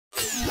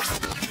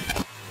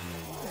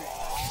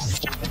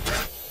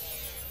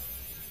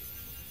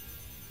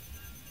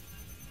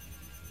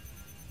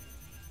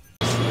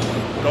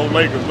Go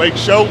Lakers. Lake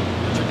Show.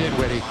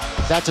 Dinwiddie.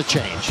 That's a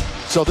change.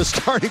 So the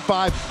starting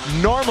five,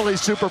 normally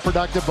super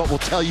productive, but we'll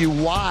tell you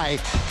why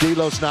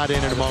D'Lo's not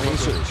in it among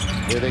Pacers.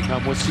 Here they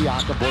come with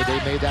Siakam. Boy,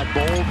 they made that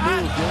bold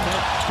move.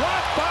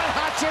 Blocked by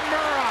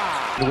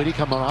Hachimura. Dinwiddie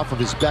coming off of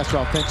his best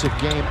offensive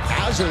game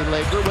as a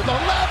Laker with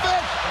 11.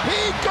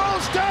 He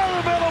goes down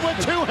the middle with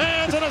two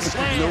hands and a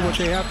slam. You know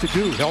what they have to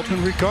do, help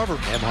him recover.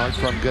 Emhart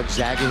from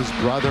Gonzaga, his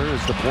brother,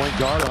 is the point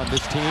guard on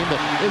this team that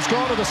is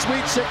going to the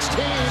Sweet 16.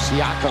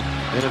 Siakam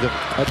into the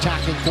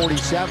attacking 47.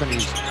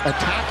 He's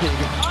attacking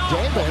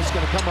Davis,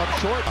 going to come up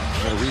short.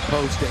 Going to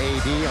repost to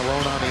AD,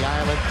 alone on the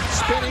island.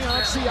 Spinning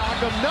on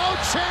Siakam, no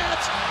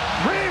chance.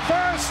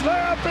 Reverse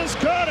layup is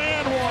good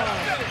and one.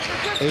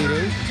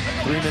 8-8,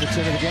 3 minutes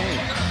into the game.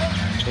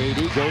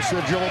 AD goes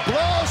to the dribble,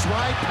 blows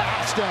right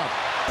past him.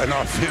 An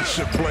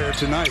offensive player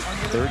tonight.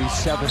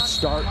 37th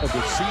start of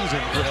the season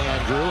for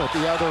Andrew at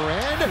the other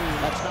end.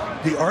 That's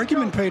not the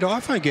argument paid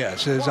off, I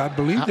guess, as I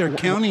believe they're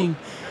counting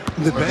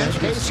the best.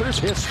 Pacers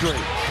history.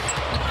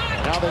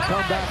 Now they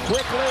come back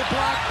quickly,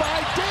 blocked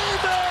by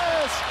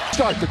Davis.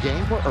 Start the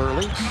game, we're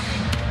early.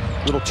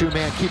 Little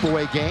two-man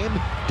keep-away game.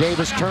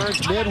 Davis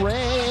turns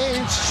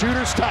mid-range,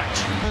 shooter's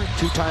touch.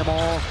 Two-time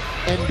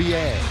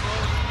All-NBA.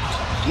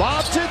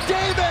 Lob to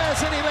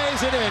Davis, and he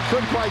lays it in.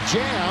 Couldn't quite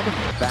jam.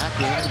 Back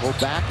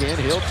in,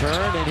 he'll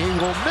turn, and he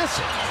will miss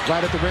it.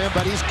 Right at the rim,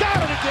 but he's got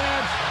it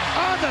again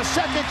on the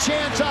second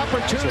chance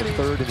opportunity.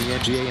 Third in the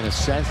NBA in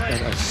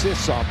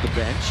assists off the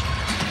bench.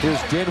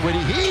 Here's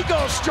Dinwiddie. He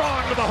goes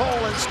strong to the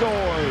hole and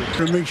scores.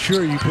 To make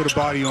sure you put a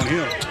body on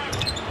him.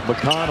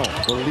 McConnell,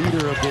 the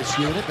leader of this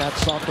unit.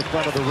 That's off the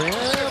front of the rim.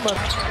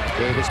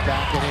 Davis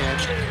backing in.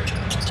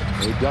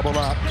 They double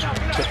up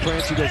to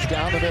Prince. He goes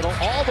down the middle,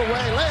 all the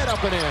way, lay it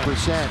up and in.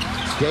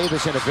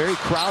 Davis in a very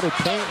crowded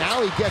paint.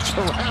 Now he gets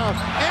around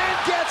and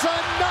gets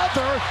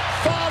another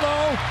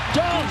follow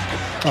dunk.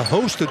 A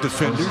host of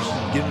defenders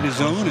getting his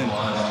own and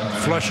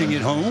flushing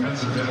it home.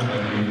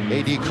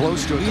 AD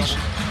close to it.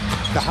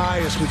 The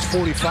highest was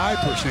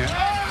 45%.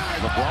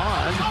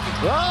 LeBron.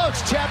 Oh,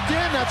 it's tapped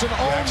in. That's an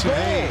own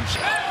goal.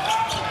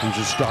 He's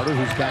a starter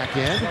who's back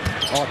in.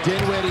 Oh,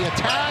 Dinwiddie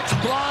attacks,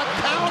 block,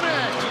 count it.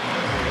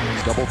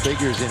 Double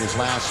figures in his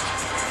last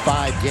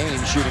 5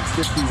 games, shooting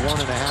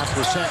 51.5%.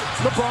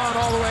 LeBron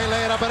all the way,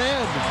 lay it up and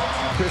in.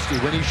 Christie,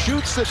 when he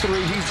shoots the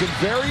three, he's been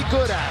very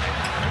good at it.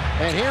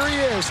 And here he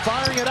is,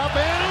 firing it up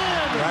and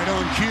in. Right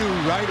on cue,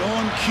 right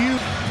on cue.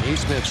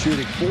 Nesmith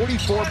shooting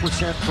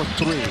 44% from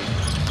three.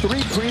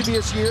 3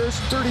 previous years,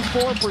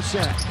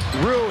 34%.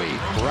 Rui,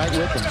 right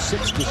with him,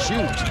 6 to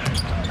shoot.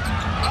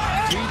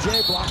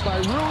 DJ blocked by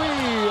Rui.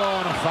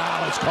 Oh, and a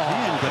foul is called.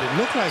 Man, but it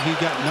looked like he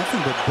got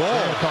nothing but ball.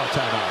 They're gonna call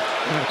timeout.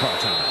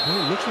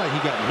 It looks like he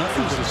got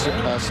nothing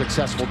but a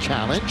successful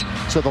challenge.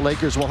 So the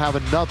Lakers will have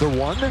another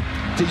one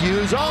to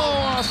use. Oh,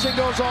 Austin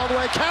goes all the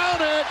way.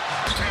 Count it.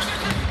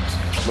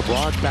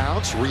 LeBron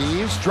bounce.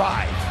 Reeves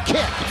drive.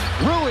 Kick.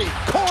 Rui.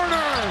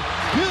 Corner.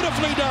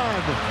 Beautifully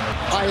done.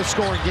 Highest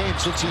scoring game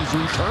since he's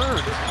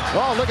returned.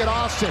 Oh, look at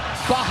Austin.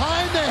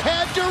 Behind the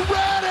head to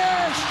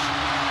Reddish.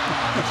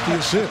 That's the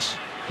assist.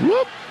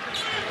 Whoop.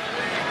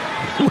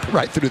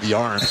 Right through the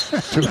arm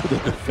to the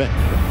defender.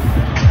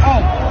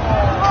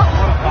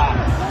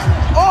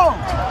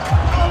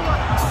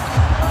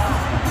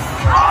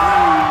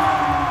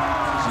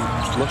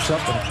 He looks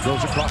up and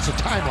goes across the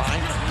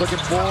timeline, looking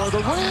for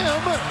the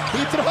rim.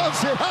 He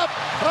throws it up.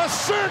 A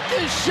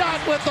circus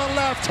shot with the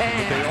left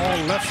hand. They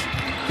all left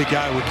the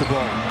guy with the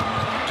ball.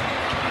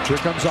 Here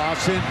comes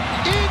Austin.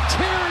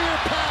 Interior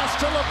pass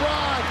to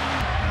LeBron.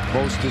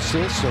 Most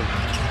assists, or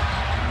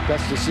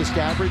best assist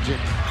average in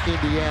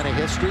Indiana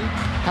history.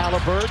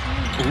 Halliburton.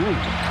 Ooh.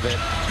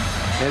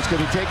 It's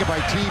going to be taken by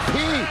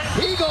TP.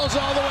 He goes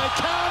all the way.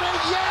 Count it.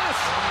 Yes.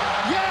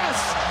 Yes.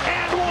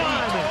 And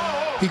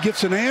one. He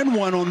gets an and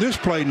one on this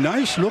play.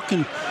 Nice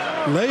looking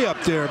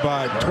layup there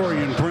by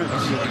Taurean Prince.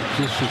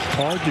 This is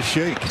hard to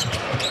shake.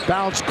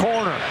 Bounce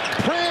corner.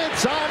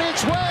 Prince on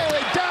its way.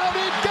 Down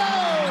it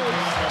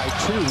goes. By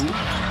 2.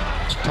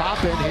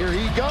 Top end, here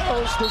he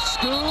goes. The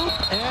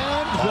scoop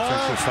and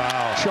offensive the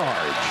foul.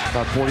 Charge.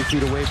 About 40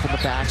 feet away from the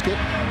basket.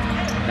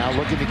 Now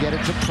looking to get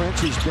it to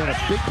Prince, who's been a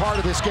big part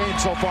of this game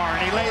so far,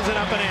 and he lays it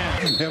up and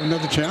in. Have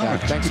another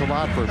challenge. Yeah, thanks a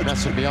lot for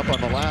messing me up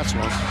on the last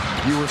one.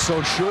 You were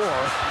so sure.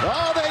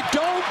 Oh, they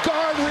don't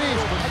guard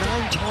Reeves.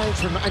 9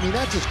 times from, I mean,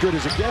 that's as good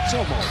as it gets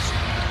almost.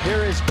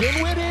 Here is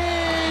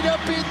Dinwiddie to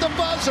beat the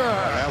buzzer.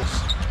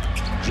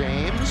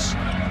 James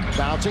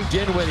bouncing.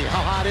 Dinwiddie,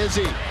 how hot is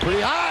he? Pretty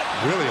hot.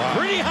 Really hot.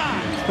 Pretty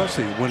hot.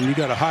 Especially when you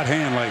got a hot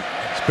hand like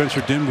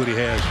Spencer Dinwiddie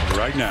has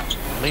right now.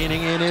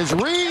 Leaning in is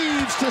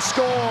Reeves to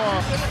score.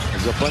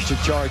 There's a bunch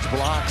of charge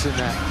blocks in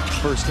that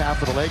first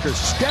half of the Lakers.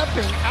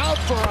 Stepping out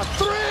for a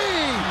 3.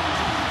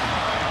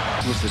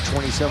 Was the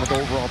 27th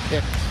overall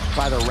pick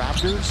by the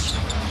Raptors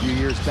a few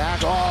years back.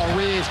 Oh,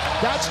 Reeves,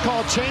 that's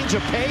called change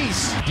of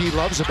pace. He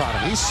loves about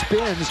him. He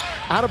spins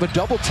out of a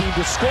double team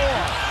to score.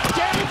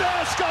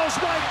 Davis goes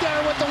right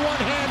there with the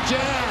one-hand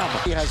jam.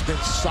 He has been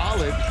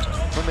solid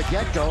from the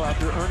get-go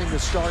after earning the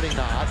starting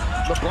nod.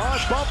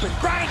 LeBron's bumping,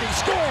 grinding,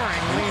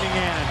 scoring, leaning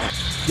in.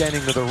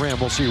 Getting to the rim.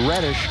 We'll see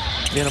Reddish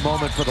in a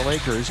moment for the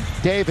Lakers.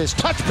 Davis,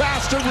 touch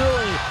pass to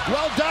Rui.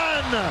 Well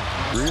done.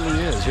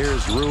 Really is.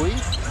 Here's Rui.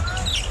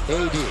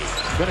 AD.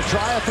 Gonna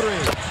try a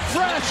three.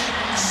 Fresh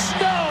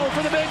snow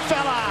for the big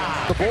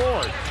fella. The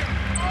board.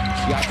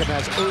 Siakam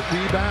has 8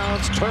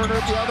 rebounds. Turner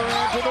at the other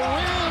end to the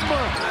rim.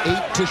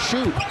 8 to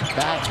shoot.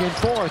 Back and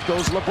forth.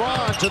 Goes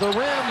LeBron to the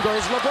rim.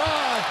 Goes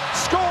LeBron.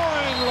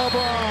 Scoring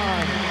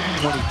LeBron.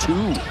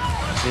 22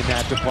 in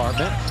that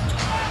department.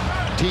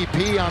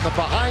 TP on the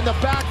behind the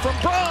back from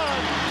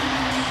Braun.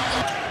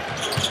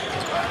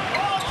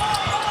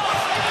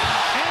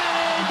 And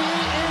AD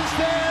is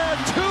there.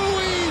 Too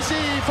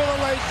easy for the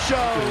Lake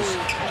Show.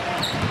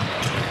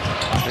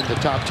 In the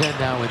top 10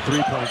 now in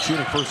three-point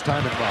shooting, first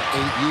time in about 8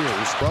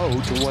 years.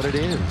 Go to what it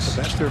is.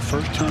 So that's their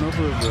first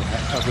turnover of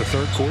the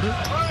third quarter.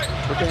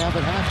 What they have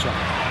at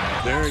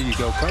halftime. There you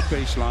go, cut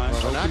baseline.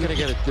 Well, they're not going to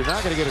get it. They're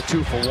not going to get a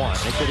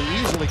 2-for-1. They could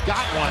have easily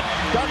got one.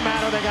 Doesn't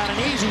matter. They got an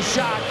easy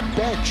shot.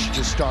 Bench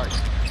to start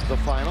the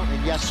final.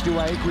 And yes, Stu,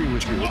 I agree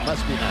with you. It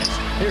must be nice.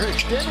 Here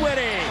is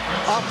Dinwiddie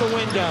off the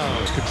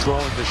window,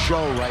 controlling the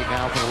show right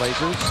now for the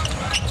Lakers.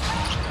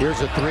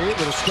 Here's a three.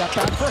 Little step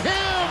back for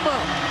him.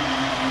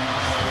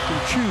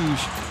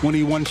 Choose when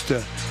he wants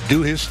to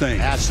do his thing.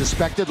 As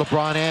suspected,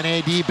 LeBron and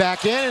AD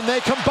back in, and they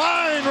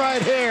combine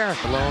right here.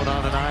 Alone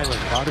on an island.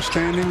 A lot of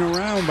standing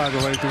around by the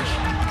Lakers.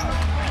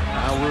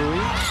 Now Rui,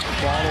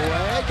 ball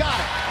away, got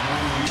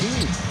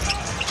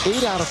it.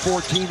 8 out of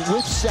 14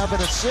 with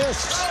 7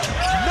 assists.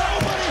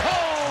 Nobody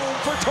home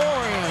for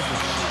Torian.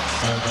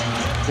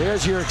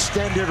 There's your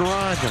extended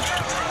run.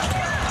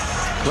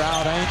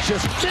 Crowd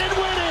anxious.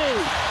 Dinwiddie.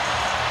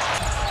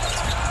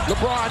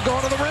 LeBron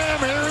going to the rim.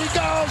 Here he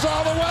goes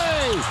all the way.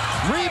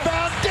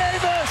 Rebound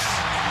Davis.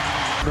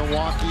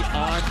 Milwaukee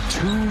on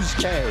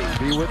Tuesday.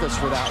 Be with us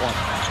for that one.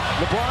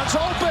 LeBron's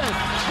open.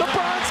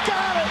 LeBron's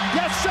got it.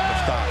 Yes, sir.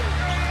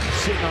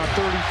 Sitting on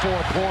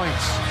 34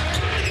 points.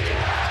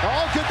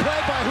 All good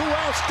play by who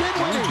else?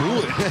 Dinwiddie.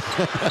 Do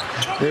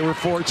it. They were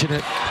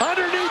fortunate.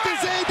 Underneath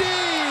is AD.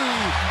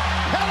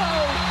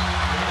 Hello.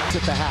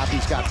 At the half,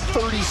 he's got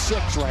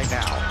 36 right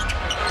now.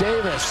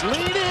 Davis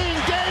leading.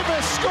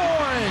 Davis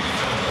scoring.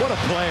 What a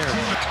player.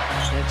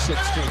 And 16.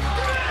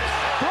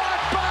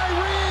 Blocked by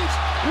Reeves.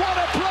 What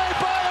a play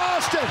by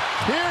Austin.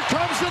 Here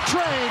comes the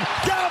train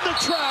down the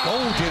track.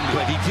 Golden,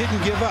 but he didn't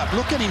give up.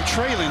 Look at him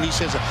trailing. He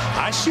says,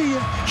 I see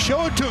you.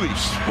 Show it to me.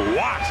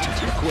 Swat.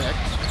 Too quick.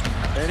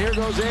 And here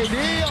goes AD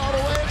all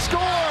the way and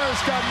scores.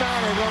 Doesn't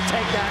matter. They'll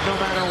take that no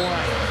matter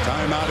what.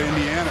 Timeout,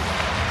 Indiana.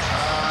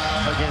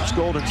 Against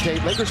Golden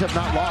State. Lakers have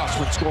not lost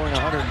when scoring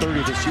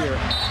 130 this year.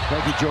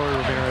 Thank you, Joey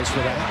Ramirez,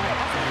 for that.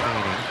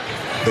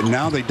 But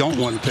now they don't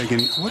want to take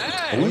any. Oh,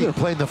 they're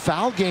playing the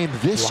foul game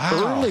this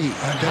early.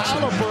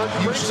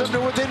 Halliburton brings them to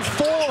within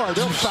 4.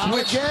 They'll foul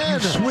again.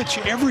 You switch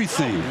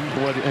everything.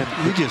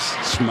 He just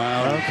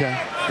smiled. Okay.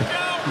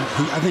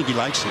 I think he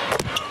likes it.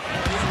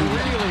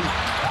 Really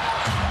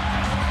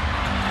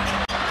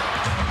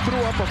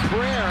threw up a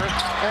prayer,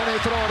 and they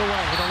throw it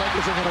away. The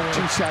Lakers are going to win.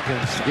 2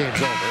 seconds. Game's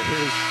over.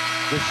 Here's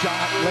the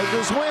shot.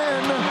 Lakers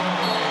win.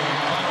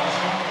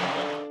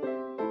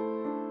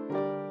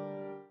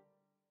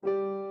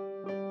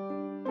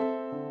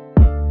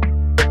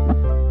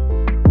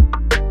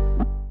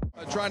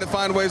 Trying to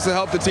find ways to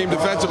help the team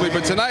defensively,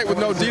 but tonight with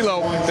no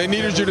D'Lo, they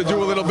needed you to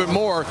do a little bit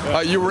more.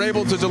 You were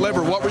able to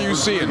deliver. What were you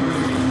seeing?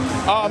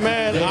 Oh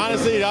man,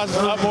 honestly, I was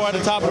just up more at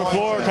the top of the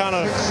floor, kind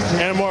of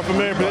in a more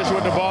familiar position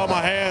with the ball in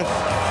my hand.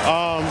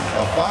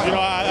 You know,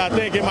 I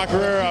think in my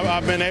career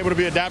I've been able to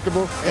be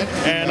adaptable,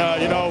 and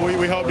you know,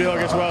 we hope D'Lo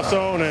gets well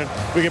soon and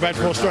we get back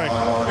to full strength.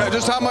 Yeah,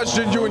 just how much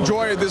did you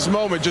enjoy this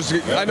moment? Just,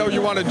 I know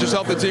you want to just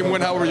help the team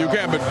win however you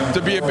can, but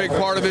to be a big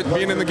part of it,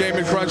 being in the game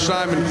in crunch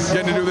time and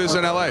getting to do this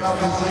in LA.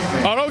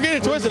 Oh, don't get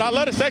it twisted. I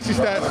love the sexy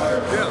stats.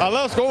 I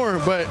love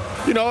scoring, but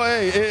you know,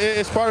 hey,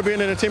 it's part of being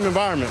in a team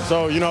environment.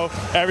 So you know,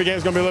 every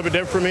game's gonna be a little bit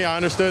different for me. I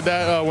understood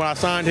that when I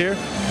signed here,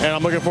 and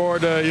I'm looking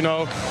forward to, you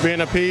know,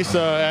 being a piece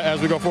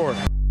as we go forward.